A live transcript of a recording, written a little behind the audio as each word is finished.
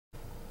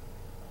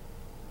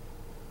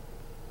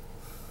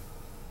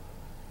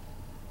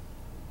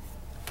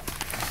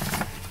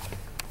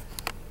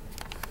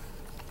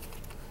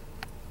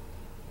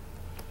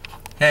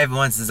Hey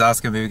everyone, this is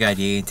Oscar Movie Guy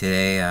D, and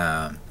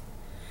today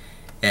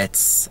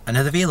it's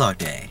another vlog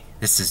day.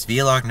 This is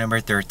vlog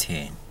number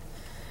 13.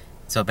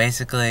 So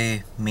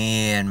basically,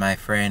 me and my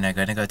friend are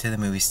gonna go to the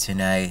movies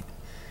tonight.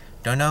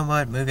 Don't know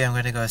what movie I'm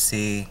gonna go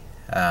see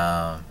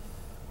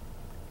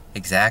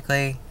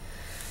exactly.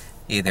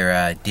 Either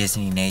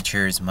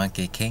Disneynature's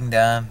Monkey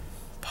Kingdom,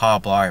 Paul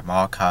Blart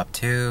Mall Cop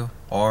 2,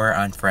 or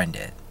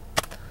Unfriended.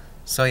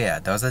 So yeah,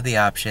 those are the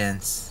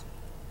options.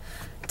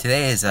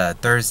 Today is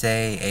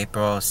Thursday,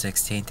 April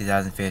 16,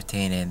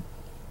 2015, and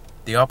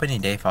the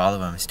opening day for all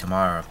of them is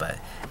tomorrow, but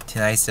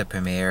tonight's the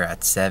premiere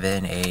at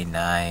 7, 8,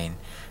 9,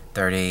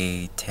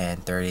 30, 10,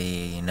 30,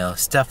 you know,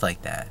 stuff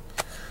like that.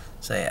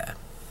 So yeah,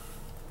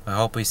 I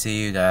hope we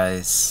see you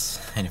guys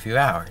in a few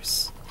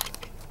hours.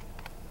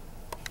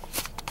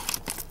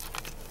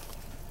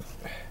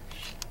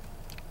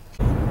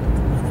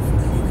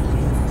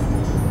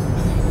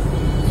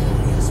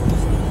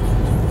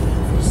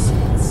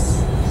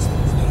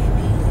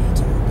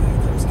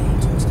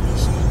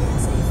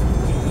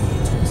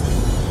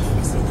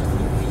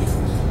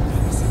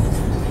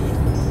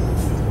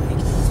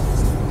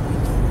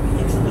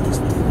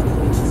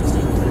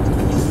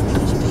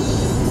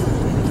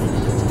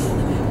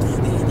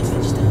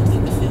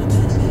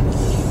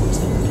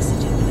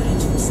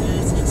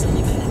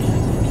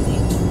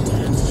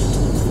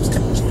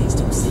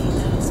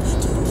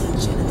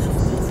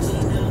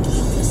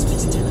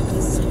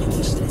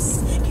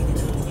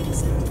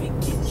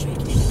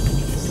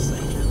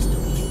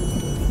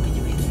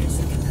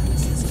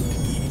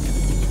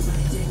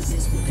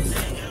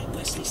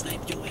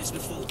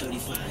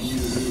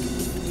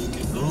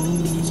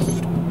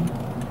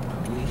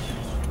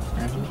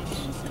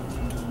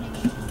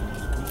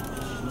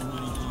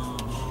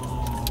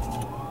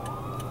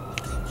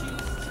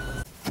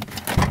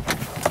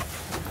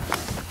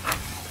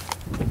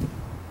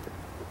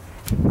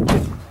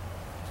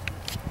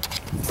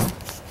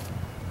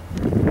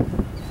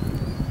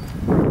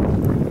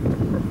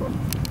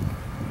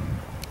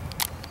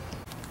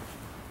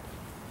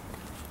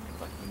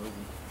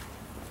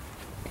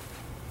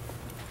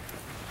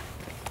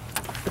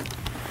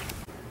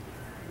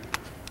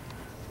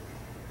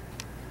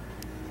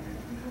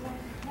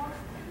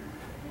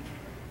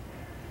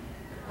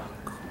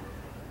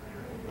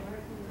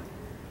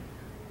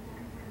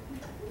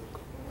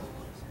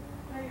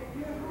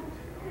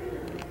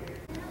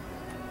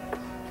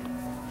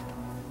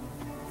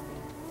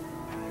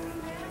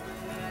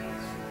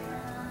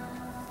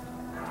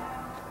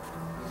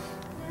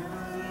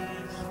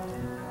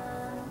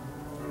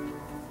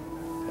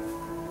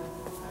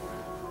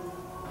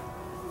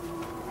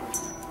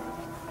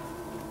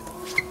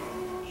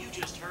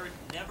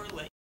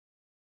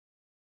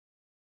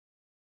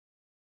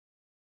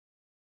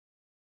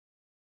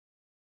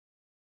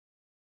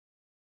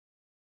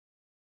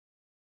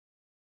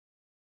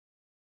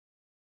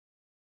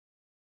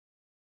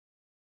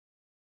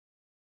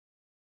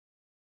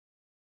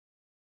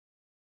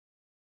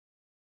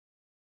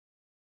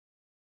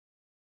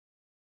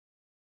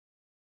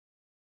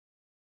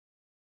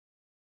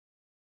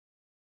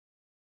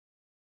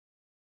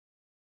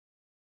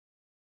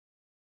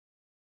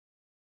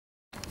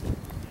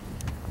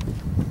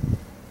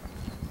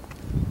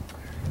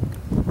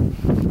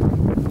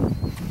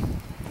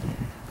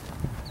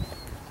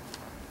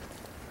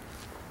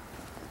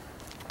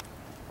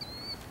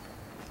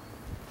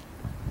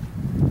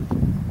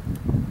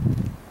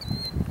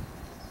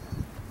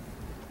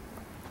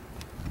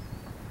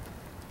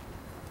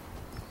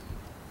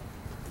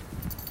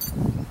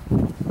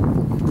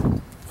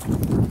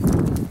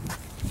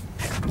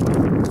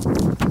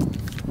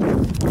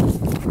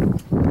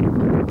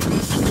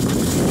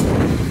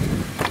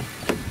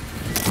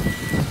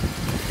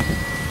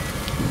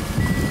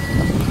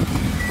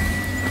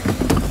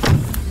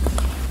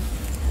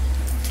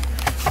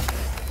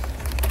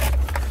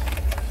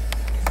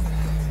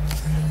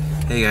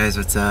 Hey guys,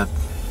 what's up?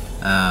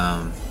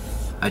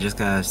 I just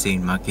got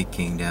seen Monkey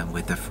Kingdom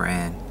with a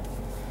friend,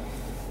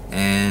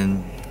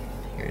 and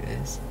here it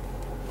is.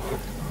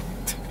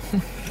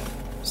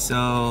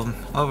 So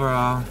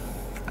overall,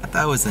 I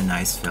thought it was a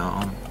nice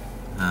film.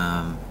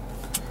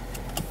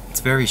 It's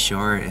very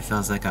short. It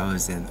feels like I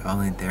was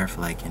only there for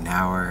like an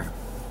hour,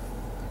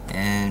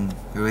 and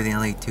we were the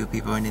only two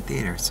people in the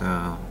theater.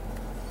 So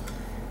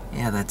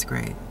yeah, that's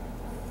great.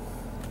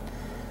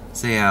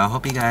 So yeah, I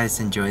hope you guys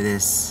enjoy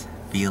this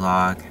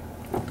vlog.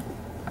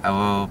 I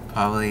will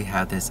probably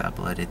have this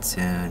uploaded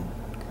soon.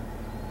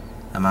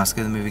 I'm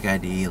Oscar the Movie Guy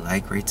D.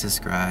 Like, rate,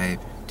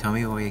 subscribe. Tell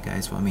me what you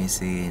guys want me to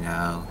see, and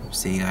I'll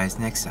see you guys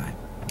next time.